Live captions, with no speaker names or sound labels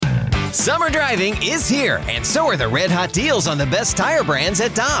Summer driving is here, and so are the red-hot deals on the best tire brands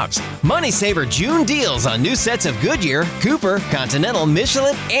at Dobbs. Money Saver June deals on new sets of Goodyear, Cooper, Continental,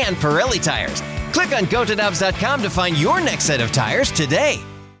 Michelin, and Pirelli tires. Click on GoToDobbs.com to find your next set of tires today.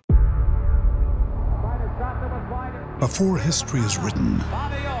 Before history is written,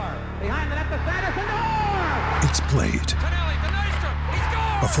 it's played.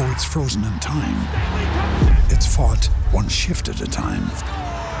 Before it's frozen in time, it's fought one shift at a time.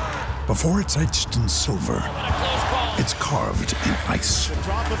 Before it's etched in silver, it's carved in ice.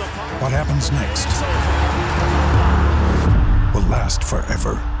 What happens next will last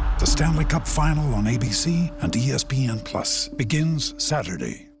forever. The Stanley Cup Final on ABC and ESPN Plus begins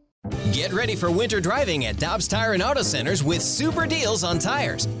Saturday. Get ready for winter driving at Dobbs Tire and Auto Centers with super deals on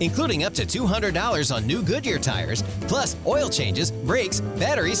tires, including up to $200 on new Goodyear tires, plus oil changes, brakes,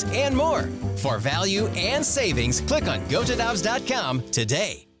 batteries, and more. For value and savings, click on GoToDobbs.com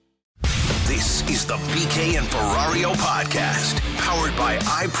today. This is the BK and Ferrario podcast, powered by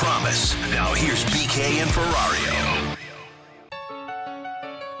I Promise. Now here's BK and Ferrario.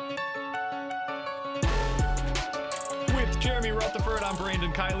 With Jeremy Rutherford, I'm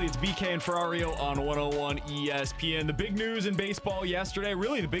Brandon Kiley. It's BK and Ferrario on 101 ESPN. The big news in baseball yesterday,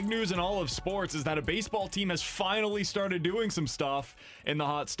 really the big news in all of sports, is that a baseball team has finally started doing some stuff in the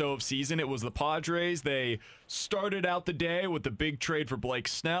hot stove season. It was the Padres. They started out the day with the big trade for Blake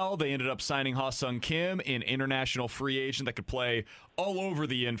Snell. They ended up signing Ha-Sung Kim, an international free agent that could play all over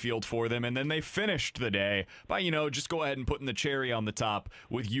the infield for them. And then they finished the day by, just go ahead and putting the cherry on the top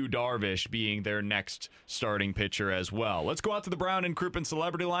with Yu Darvish being their next starting pitcher as well. Let's go out to the Brown and Crouppen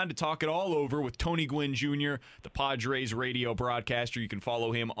Celebrity Line to talk it all over with Tony Gwynn Jr., the Padres radio broadcaster. You can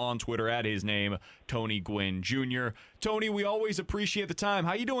follow him on Twitter at his name, Tony Gwynn Jr. Tony, we always appreciate the time.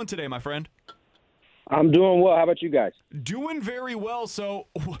 How you doing today, my friend? I'm doing well. How about you guys? Doing very well. So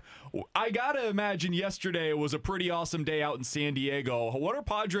I got to imagine yesterday was a pretty awesome day out in San Diego. What are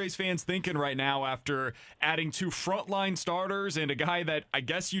Padres fans thinking right now after adding two frontline starters and a guy that I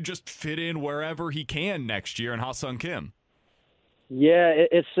guess you just fit in wherever he can next year in Ha-Sung Kim? Yeah,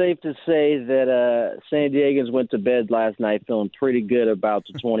 it's safe to say that San Diegans went to bed last night feeling pretty good about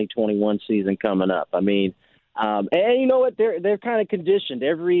the 2021 season coming up. I mean, and you know what? They're kind of conditioned.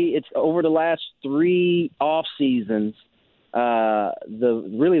 It's over the last three off seasons,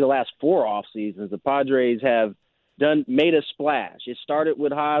 the last four off seasons. The Padres have made a splash. It started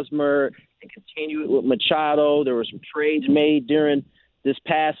with Hosmer and continued with Machado. There were some trades made during this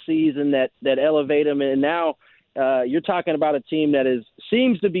past season that elevate them, and now you're talking about a team that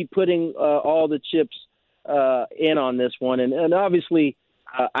seems to be putting all the chips in on this one, and obviously.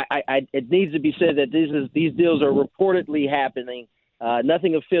 It needs to be said that these deals are reportedly happening.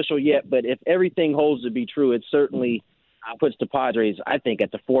 Nothing official yet, but if everything holds to be true, it certainly puts the Padres, I think,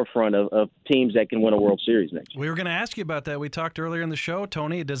 at the forefront of teams that can win a World Series next year. We were going to ask you about that. We talked earlier in the show,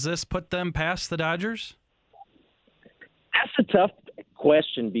 Tony. Does this put them past the Dodgers? That's a tough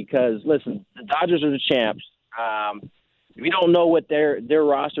question because, listen, the Dodgers are the champs. We don't know what their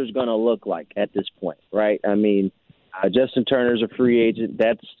roster is going to look like at this point, right? I mean, Justin Turner's a free agent.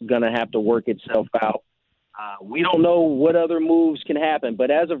 That's going to have to work itself out. We don't know what other moves can happen.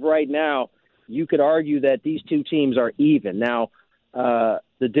 But as of right now, you could argue that these two teams are even. Now,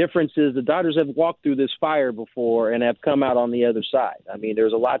 the difference is the Dodgers have walked through this fire before and have come out on the other side. I mean,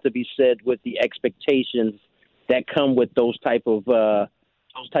 there's a lot to be said with the expectations that come with those type of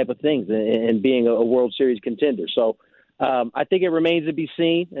things and being a World Series contender. So, I think it remains to be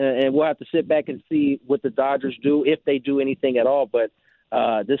seen, and we'll have to sit back and see what the Dodgers do, if they do anything at all. But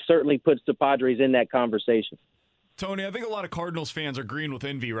this certainly puts the Padres in that conversation. Tony, I think a lot of Cardinals fans are green with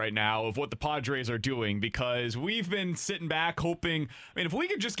envy right now of what the Padres are doing because we've been sitting back hoping, if we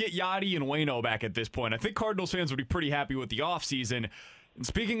could just get Yadi and Waino back at this point, I think Cardinals fans would be pretty happy with the offseason. And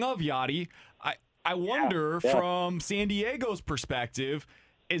speaking of Yadi, I wonder from San Diego's perspective,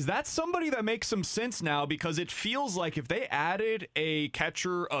 is that somebody that makes some sense now? Because it feels like if they added a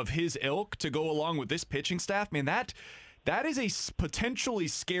catcher of his ilk to go along with this pitching staff, man, that is a potentially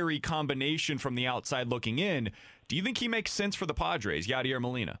scary combination from the outside looking in. Do you think he makes sense for the Padres, Yadier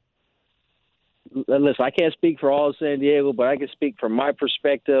Molina? Listen, I can't speak for all of San Diego, but I can speak from my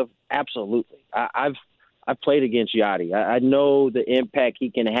perspective. Absolutely. I've played against Yadi. I know the impact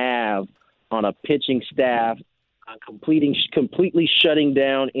he can have on a pitching staff, completely shutting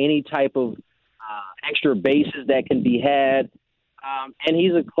down any type of extra bases that can be had. And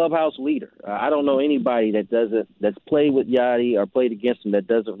he's a clubhouse leader. I don't know anybody that's played with Yadi or played against him that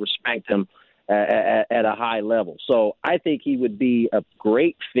doesn't respect him at a high level. So I think he would be a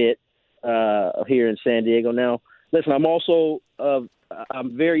great fit here in San Diego. Now, listen, I'm also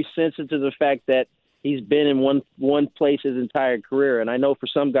I'm very sensitive to the fact that he's been in one place his entire career, and I know for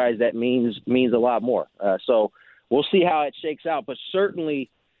some guys that means a lot more. So we'll see how it shakes out. But certainly,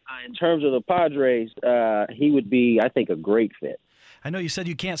 in terms of the Padres, he would be, I think, a great fit. I know you said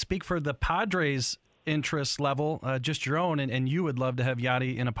you can't speak for the Padres' interest level, just your own, and you would love to have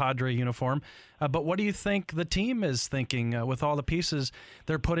Yadi in a Padre uniform. But what do you think the team is thinking with all the pieces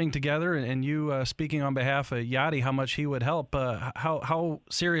they're putting together? And you speaking on behalf of Yadi, how much he would help. How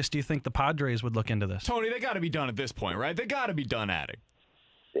serious do you think the Padres would look into this? Tony, they got to be done at this point, right? They got to be done adding.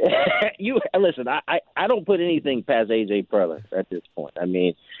 Listen, I don't put anything past A.J. Preller at this point. I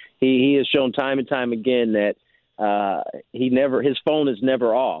mean, he has shown time and time again that his phone is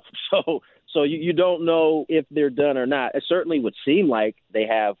never off. So you don't know if they're done or not. It certainly would seem like they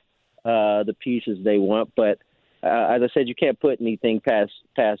have the pieces they want, but as I said, you can't put anything past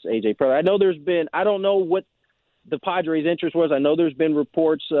A.J. Preller. I know I don't know what the Padres' interest was. I know there's been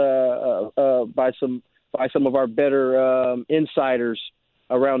reports by some of our better insiders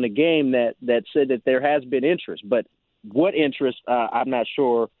around the game that said that there has been interest, but what interest, I'm not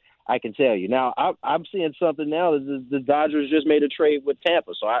sure I can tell you. Now, I'm seeing something now that the Dodgers just made a trade with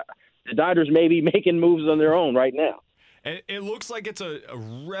Tampa, so the Dodgers may be making moves on their own right now. It looks like it's a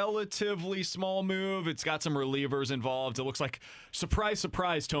relatively small move. It's got some relievers involved. It looks like, surprise,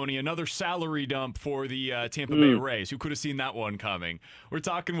 surprise, Tony, another salary dump for the Tampa Bay Rays. Who could have seen that one coming? We're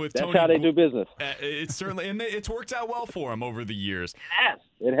talking with Tony. That's how they do business. It's certainly, and it's worked out well for him over the years.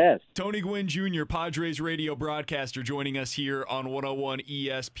 It has. Tony Gwynn Jr., Padres radio broadcaster, joining us here on 101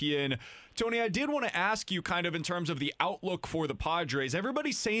 ESPN. Tony, I did want to ask you kind of in terms of the outlook for the Padres.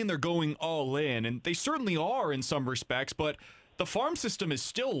 Everybody's saying they're going all in, and they certainly are in some respects, but the farm system is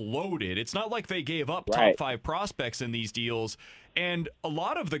still loaded. It's not like they gave up top 5 prospects in these deals, and a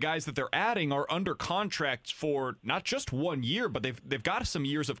lot of the guys that they're adding are under contract for not just 1 year, but they've got some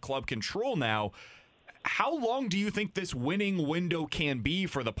years of club control now. How long do you think this winning window can be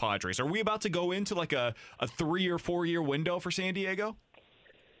for the Padres? Are we about to go into like a 3 or 4 year window for San Diego?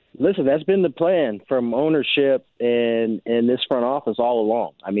 Listen, that's been the plan from ownership and this front office all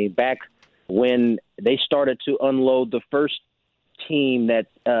along. I mean, back when they started to unload the first team that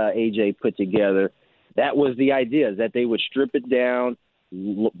AJ put together, that was the idea, that they would strip it down,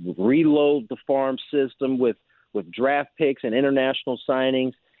 reload the farm system with draft picks and international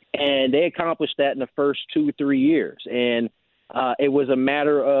signings, and they accomplished that in the first 2-3 years. And it was a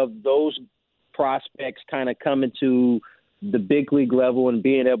matter of those prospects kind of coming to the big league level and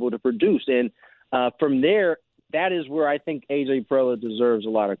being able to produce. And from there, that is where I think A.J. Preller deserves a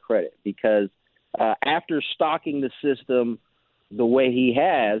lot of credit, because after stocking the system the way he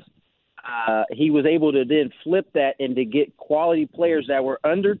has, he was able to then flip that and to get quality players that were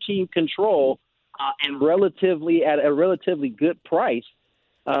under team control and at a relatively good price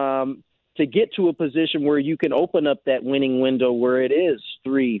to get to a position where you can open up that winning window where it is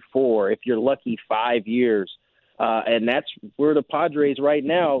 3, 4, if you're lucky, 5 years. And that's where the Padres right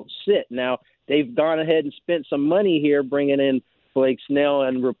now sit. Now, they've gone ahead and spent some money here bringing in Blake Snell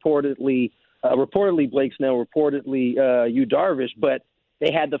and reportedly Blake Snell, Yu Darvish, but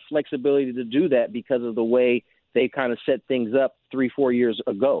they had the flexibility to do that because of the way they kind of set things up 3-4 years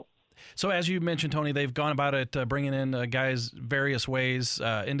ago. So as you mentioned, Tony, they've gone about it bringing in guys various ways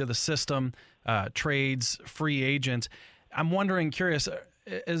into the system, trades, free agents. I'm wondering, curious,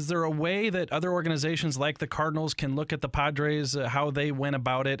 is there a way that other organizations like the Cardinals can look at the Padres, how they went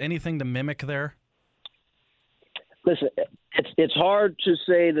about it? Anything to mimic there? Listen, it's hard to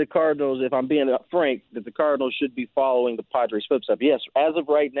say the Cardinals, if I'm being frank, that the Cardinals should be following the Padres' footsteps. Yes, as of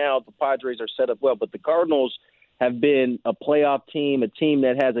right now, the Padres are set up well, but the Cardinals have been a playoff team, a team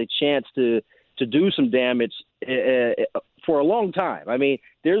that has a chance to do some damage for a long time. I mean,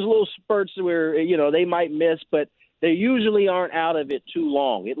 there's little spurts where, they might miss, but they usually aren't out of it too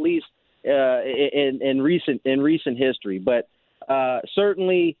long, at least in recent history. But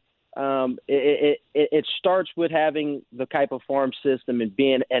certainly it starts with having the type of farm system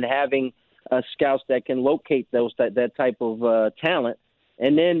and having scouts that can locate that type of talent,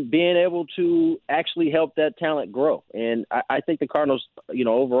 and then being able to actually help that talent grow. And I think the Cardinals,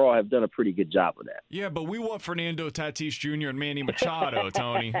 overall have done a pretty good job of that. Yeah, but we want Fernando Tatis Jr. and Manny Machado,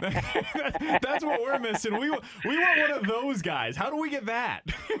 Tony. That's what we're missing. We want one of those guys. How do we get that?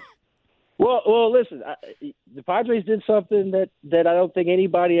 Well, listen, the Padres did something that I don't think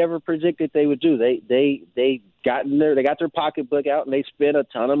anybody ever predicted they would do. They got in there, they got their pocketbook out, and they spent a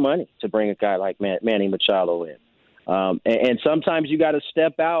ton of money to bring a guy like Manny Machado in. And sometimes you got to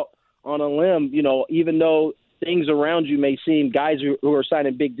step out on a limb, even though things around you may seem, guys who are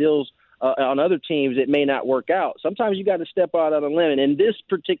signing big deals on other teams, it may not work out. Sometimes you got to step out on a limb. And in this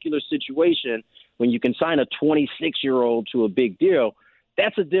particular situation, when you can sign a 26-year-old to a big deal,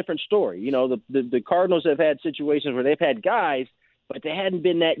 that's a different story. You know, the Cardinals have had situations where they've had guys, but they hadn't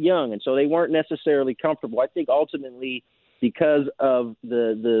been that young, and so they weren't necessarily comfortable. I think ultimately because of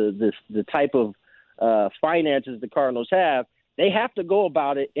the type of finances the Cardinals have, they have to go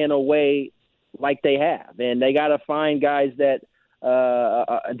about it in a way like they have, and they got to find guys that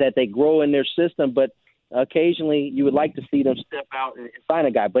they grow in their system. But occasionally, you would like to see them step out and sign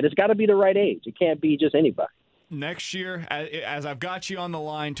a guy, but it's got to be the right age. It can't be just anybody. Next year, as I've got you on the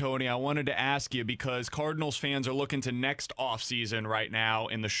line, Tony, I wanted to ask you because Cardinals fans are looking to next offseason right now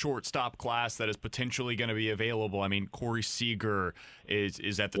in the shortstop class that is potentially going to be available. I mean, Corey Seager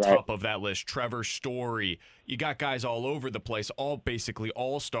is at the top of that list. Trevor Story. You got guys all over the place, all basically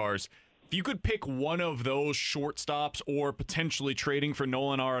all-stars. If you could pick one of those shortstops or potentially trading for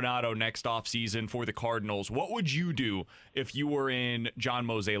Nolan Arenado next offseason for the Cardinals, what would you do if you were in John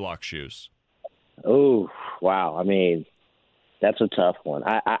Mozeliak's shoes? Oh, wow. I mean, that's a tough one.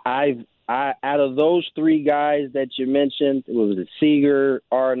 I out of those three guys that you mentioned, was it Seager,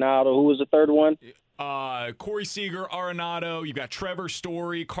 Arenado? Who was the third one? Corey Seager, Arenado. You've got Trevor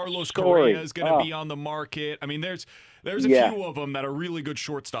Story. Carlos Correa is going to be on the market. I mean, there's a few of them that are really good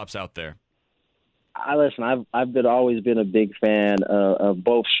shortstops out there. Listen, I've always been a big fan of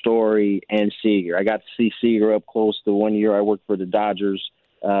both Story and Seager. I got to see Seager up close the 1 year I worked for the Dodgers.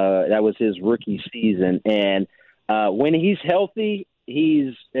 That was his rookie season. And when he's healthy,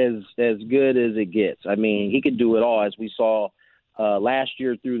 he's as good as it gets. I mean, he could do it all, as we saw last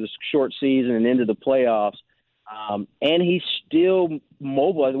year through the short season and into the playoffs. And he's still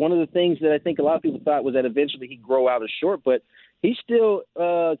mobile. One of the things that I think a lot of people thought was that eventually he'd grow out of short, but he still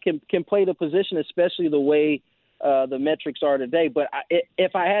can play the position, especially the way the metrics are today. But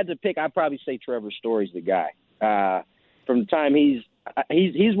if I had to pick, I'd probably say Trevor Story's the guy. From the time he's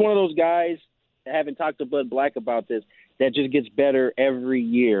one of those guys, I haven't talked to Bud Black about this, that just gets better every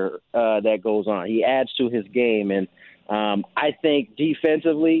year that goes on. He adds to his game, and I think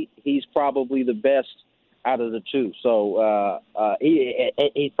defensively he's probably the best out of the two. So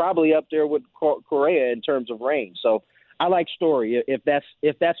he's probably up there with Correa in terms of range. So I like Story if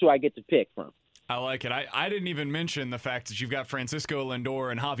that's who I get to pick from. I like it. I didn't even mention the fact that you've got Francisco Lindor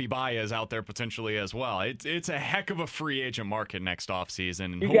and Javi Baez out there potentially as well. It's a heck of a free agent market next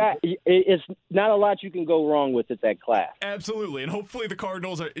offseason. It's not a lot you can go wrong with that class. Absolutely, and hopefully the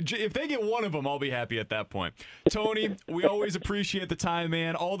Cardinals if they get one of them, I'll be happy at that point. Tony, we always appreciate the time,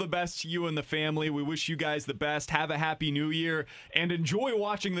 man. All the best to you and the family. We wish you guys the best. Have a happy New Year, and enjoy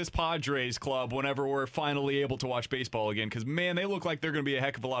watching this Padres club whenever we're finally able to watch baseball again, because, man, they look like they're going to be a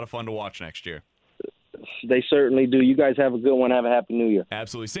heck of a lot of fun to watch next year. They certainly do. You guys have a good one. Have a happy New Year.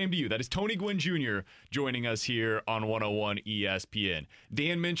 Absolutely. Same to you. That is Tony Gwynn Jr. joining us here on 101 ESPN.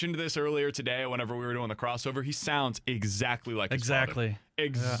 Dan mentioned this earlier today whenever we were doing the crossover. He sounds exactly like his father.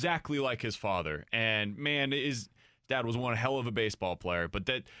 Exactly like his father. And, man, his dad was one hell of a baseball player. But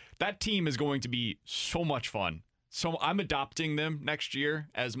that team is going to be so much fun. So I'm adopting them next year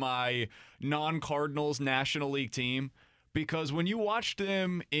as my non-Cardinals National League team, because when you watched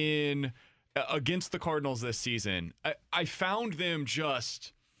them against the Cardinals this season, I found them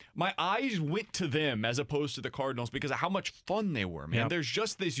my eyes went to them as opposed to the Cardinals because of how much fun they were, man. Yep. There's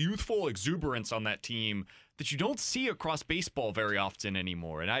just this youthful exuberance on that team that you don't see across baseball very often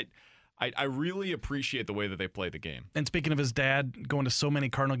anymore. And I really appreciate the way that they play the game. And speaking of his dad going to so many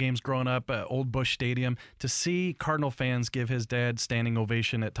Cardinal games growing up at Old Busch Stadium, to see Cardinal fans give his dad standing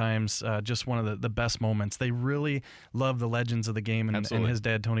ovation at times, just one of the best moments. They really love the legends of the game, and his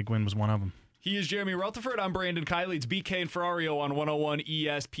dad, Tony Gwynn, was one of them. He is Jeremy Rutherford. I'm Brandon Kiley. It's BK and Ferrario on 101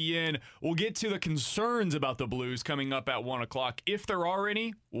 ESPN. We'll get to the concerns about the Blues coming up at 1 o'clock. If there are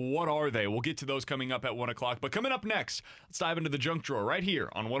any, what are they? We'll get to those coming up at 1 o'clock. But coming up next, let's dive into the junk drawer right here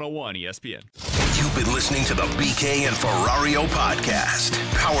on 101 ESPN. You've been listening to the BK and Ferrario podcast,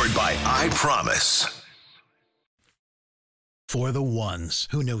 powered by I Promise. For the ones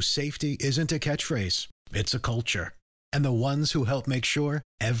who know safety isn't a catchphrase, it's a culture. And the ones who help make sure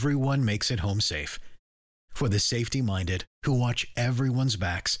everyone makes it home safe. For the safety-minded who watch everyone's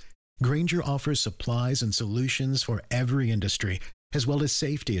backs, Grainger offers supplies and solutions for every industry, as well as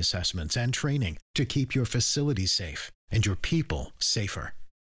safety assessments and training to keep your facilities safe and your people safer.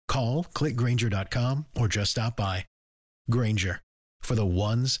 Call, click Grainger.com, or just stop by. Grainger, for the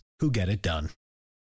ones who get it done.